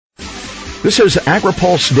This is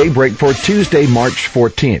AgriPulse Daybreak for Tuesday, March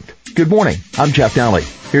 14th. Good morning. I'm Jeff Daly.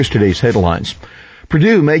 Here's today's headlines.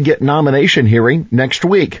 Purdue may get nomination hearing next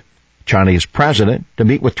week. Chinese president to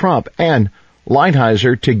meet with Trump, and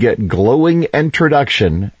Lighthizer to get glowing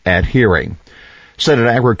introduction at hearing. Senate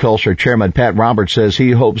Agriculture Chairman Pat Roberts says he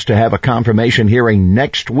hopes to have a confirmation hearing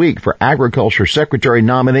next week for Agriculture Secretary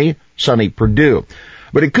nominee Sonny Perdue.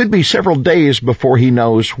 But it could be several days before he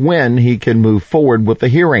knows when he can move forward with the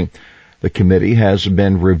hearing. The committee has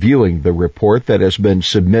been reviewing the report that has been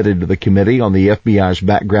submitted to the committee on the FBI's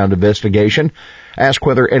background investigation. Asked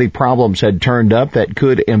whether any problems had turned up that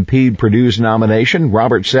could impede Perdue's nomination,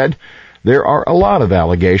 Roberts said, "There are a lot of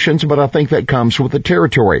allegations, but I think that comes with the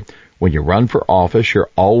territory. When you run for office,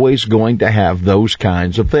 you're always going to have those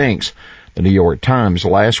kinds of things." The New York Times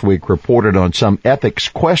last week reported on some ethics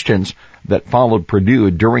questions that followed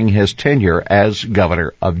Perdue during his tenure as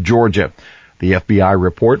governor of Georgia. The FBI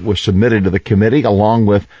report was submitted to the committee along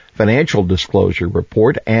with financial disclosure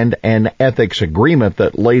report and an ethics agreement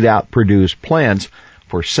that laid out Perdue's plans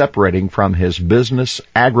for separating from his business,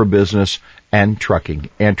 agribusiness, and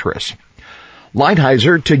trucking interests.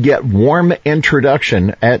 Lighthizer to get warm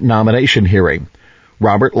introduction at nomination hearing.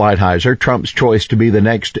 Robert Lighthizer, Trump's choice to be the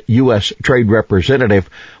next U.S. trade representative,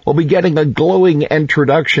 will be getting a glowing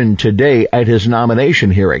introduction today at his nomination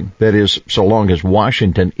hearing. That is, so long as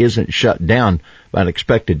Washington isn't shut down by an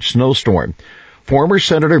expected snowstorm. Former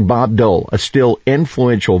Senator Bob Dole, a still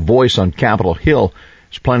influential voice on Capitol Hill,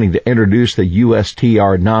 is planning to introduce the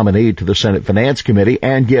USTR nominee to the Senate Finance Committee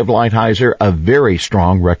and give Lighthizer a very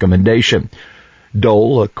strong recommendation.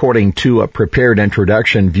 Dole, according to a prepared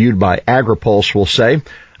introduction viewed by AgriPulse, will say,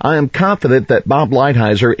 "I am confident that Bob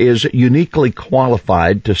Lighthizer is uniquely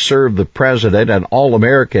qualified to serve the President and all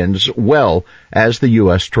Americans well as the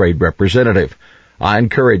U.S. Trade Representative. I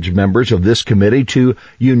encourage members of this committee to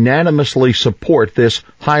unanimously support this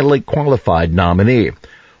highly qualified nominee."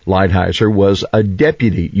 Lighthizer was a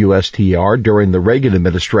deputy USTR during the Reagan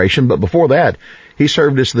administration, but before that, he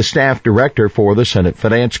served as the staff director for the Senate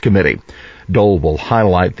Finance Committee. Dole will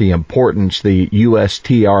highlight the importance the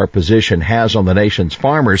USTR position has on the nation's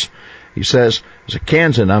farmers. He says, "As a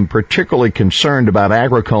Kansan, I'm particularly concerned about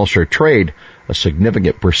agriculture trade. A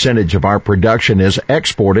significant percentage of our production is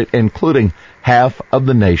exported, including half of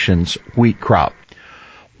the nation's wheat crop."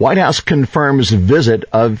 White House confirms visit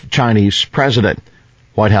of Chinese president.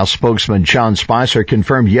 White House spokesman Sean Spicer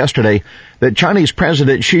confirmed yesterday that Chinese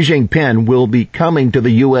President Xi Jinping will be coming to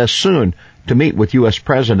the U.S. soon to meet with U.S.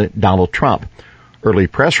 President Donald Trump. Early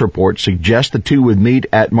press reports suggest the two would meet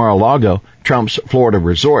at Mar-a-Lago, Trump's Florida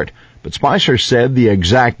resort, but Spicer said the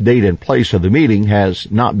exact date and place of the meeting has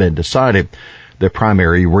not been decided. The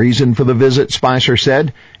primary reason for the visit, Spicer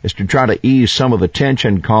said, is to try to ease some of the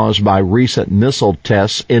tension caused by recent missile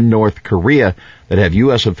tests in North Korea that have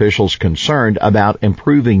U.S. officials concerned about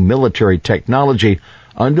improving military technology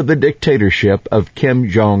under the dictatorship of Kim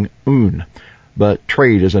Jong-un. But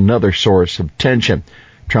trade is another source of tension.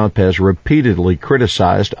 Trump has repeatedly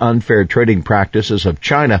criticized unfair trading practices of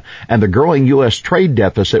China and the growing U.S. trade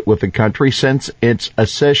deficit with the country since its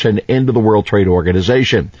accession into the World Trade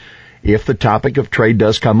Organization. If the topic of trade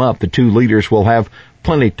does come up, the two leaders will have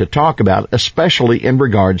plenty to talk about, especially in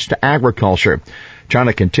regards to agriculture.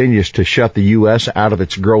 China continues to shut the U.S. out of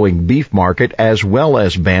its growing beef market, as well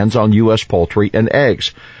as bans on U.S. poultry and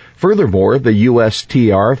eggs. Furthermore, the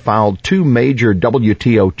USTR filed two major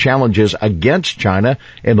WTO challenges against China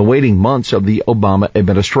in the waning months of the Obama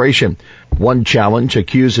administration. One challenge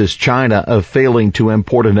accuses China of failing to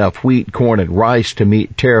import enough wheat, corn, and rice to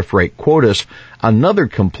meet tariff rate quotas. Another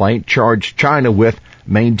complaint charged China with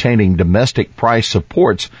maintaining domestic price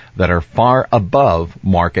supports that are far above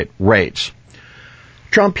market rates.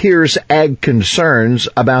 Trump hears ag concerns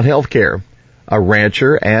about health care. A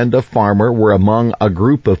rancher and a farmer were among a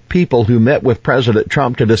group of people who met with President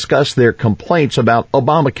Trump to discuss their complaints about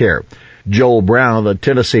Obamacare. Joel Brown, a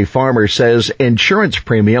Tennessee farmer, says insurance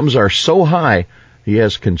premiums are so high he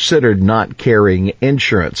has considered not carrying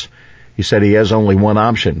insurance. He said he has only one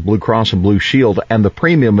option, Blue Cross and Blue Shield, and the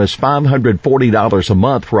premium is $540 a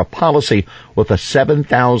month for a policy with a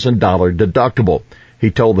 $7,000 deductible.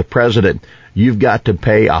 He told the president, "You've got to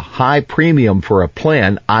pay a high premium for a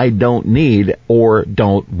plan I don't need or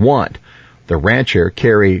don't want." The rancher,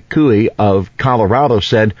 Carrie Cooey of Colorado,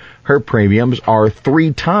 said her premiums are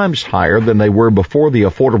 3 times higher than they were before the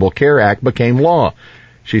Affordable Care Act became law.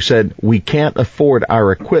 She said, "We can't afford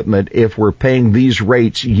our equipment if we're paying these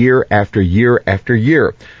rates year after year after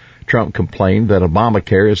year." Trump complained that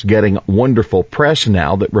Obamacare is getting wonderful press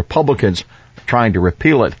now that Republicans are trying to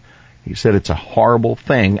repeal it. He said it's a horrible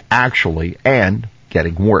thing, actually, and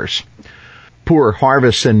getting worse. Poor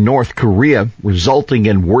harvests in North Korea resulting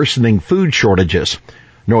in worsening food shortages.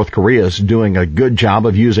 North Korea is doing a good job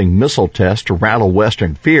of using missile tests to rattle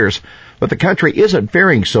Western fears, but the country isn't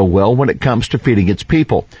faring so well when it comes to feeding its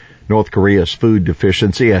people. North Korea's food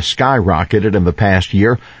deficiency has skyrocketed in the past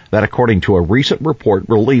year, that according to a recent report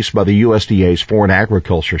released by the USDA's Foreign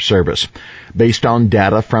Agriculture Service. Based on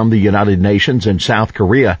data from the United Nations and South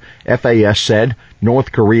Korea, FAS said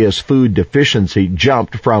North Korea's food deficiency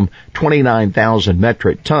jumped from 29,000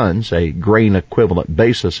 metric tons, a grain equivalent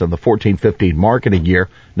basis in the 14-15 marketing year,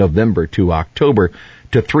 November to October,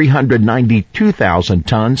 to 392,000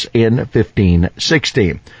 tons in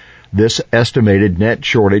 15-16. This estimated net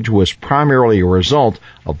shortage was primarily a result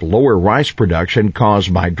of lower rice production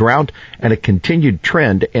caused by drought and a continued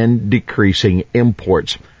trend in decreasing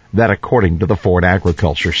imports. That according to the Foreign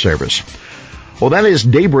Agriculture Service. Well, that is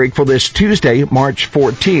Daybreak for this Tuesday, March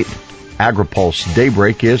 14th. AgriPulse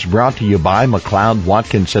Daybreak is brought to you by McLeod,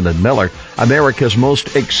 Watkinson & Miller, America's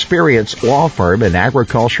most experienced law firm in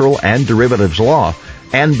agricultural and derivatives law,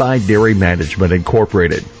 and by Dairy Management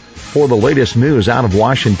Incorporated. For the latest news out of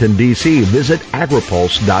Washington, D.C., visit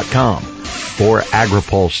agripulse.com. For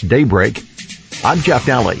AgriPulse Daybreak, I'm Jeff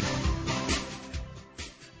Nally.